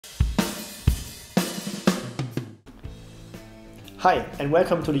Hi, and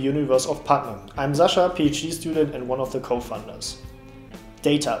welcome to the universe of PADME. I'm Sascha, PhD student and one of the co-founders.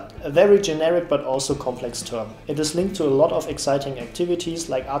 Data, a very generic but also complex term. It is linked to a lot of exciting activities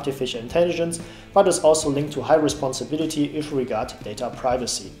like artificial intelligence, but is also linked to high responsibility if regard data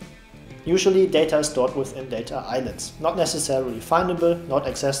privacy. Usually data is stored within data islands, not necessarily findable, not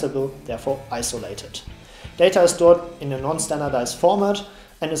accessible, therefore isolated. Data is stored in a non-standardized format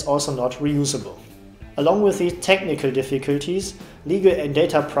and is also not reusable. Along with these technical difficulties, legal and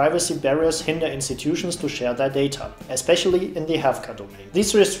data privacy barriers hinder institutions to share their data, especially in the healthcare domain.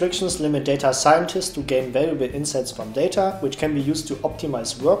 These restrictions limit data scientists to gain valuable insights from data, which can be used to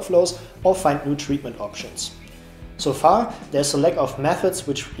optimize workflows or find new treatment options. So far, there's a lack of methods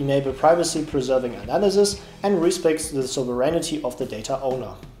which enable privacy-preserving analysis and respects the sovereignty of the data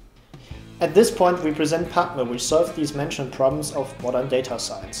owner. At this point, we present PADME, which solves these mentioned problems of modern data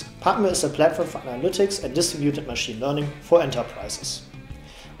science. PADME is a platform for analytics and distributed machine learning for enterprises.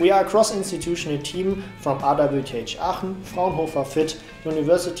 We are a cross-institutional team from RWTH Aachen, Fraunhofer FIT,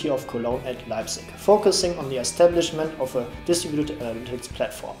 University of Cologne and Leipzig, focusing on the establishment of a distributed analytics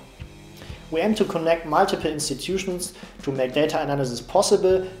platform. We aim to connect multiple institutions to make data analysis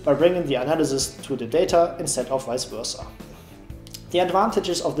possible by bringing the analysis to the data instead of vice versa. The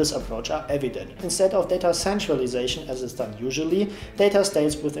advantages of this approach are evident. Instead of data centralization as is done usually, data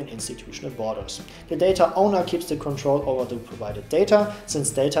stays within institutional borders. The data owner keeps the control over the provided data, since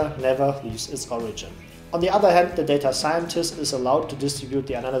data never leaves its origin. On the other hand, the data scientist is allowed to distribute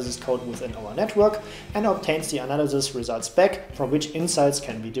the analysis code within our network and obtains the analysis results back, from which insights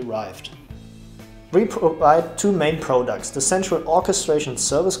can be derived. We provide two main products, the central orchestration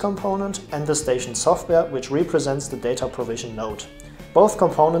service component and the station software, which represents the data provision node. Both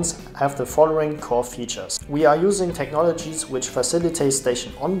components have the following core features. We are using technologies which facilitate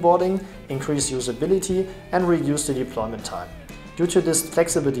station onboarding, increase usability and reduce the deployment time. Due to this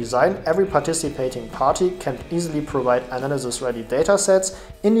flexible design, every participating party can easily provide analysis-ready datasets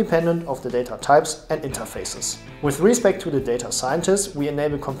independent of the data types and interfaces. With respect to the data scientist, we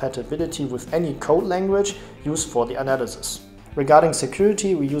enable compatibility with any code language used for the analysis. Regarding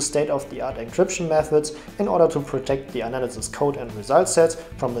security, we use state-of-the-art encryption methods in order to protect the analysis code and result sets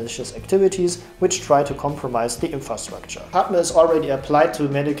from malicious activities which try to compromise the infrastructure. PADME is already applied to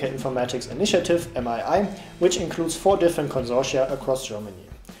the Medical Informatics Initiative, MII, which includes 4 different consortia across Germany.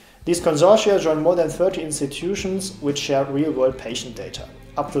 These consortia join more than 30 institutions which share real-world patient data.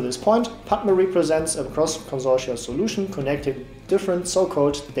 Up to this point, PADME represents a cross-consortia solution connecting different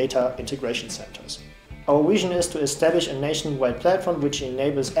so-called data integration centers. Our vision is to establish a nationwide platform which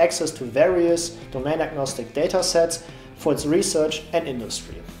enables access to various domain-agnostic datasets for its research and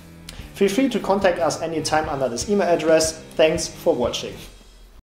industry. Feel free to contact us anytime under this email address. Thanks for watching.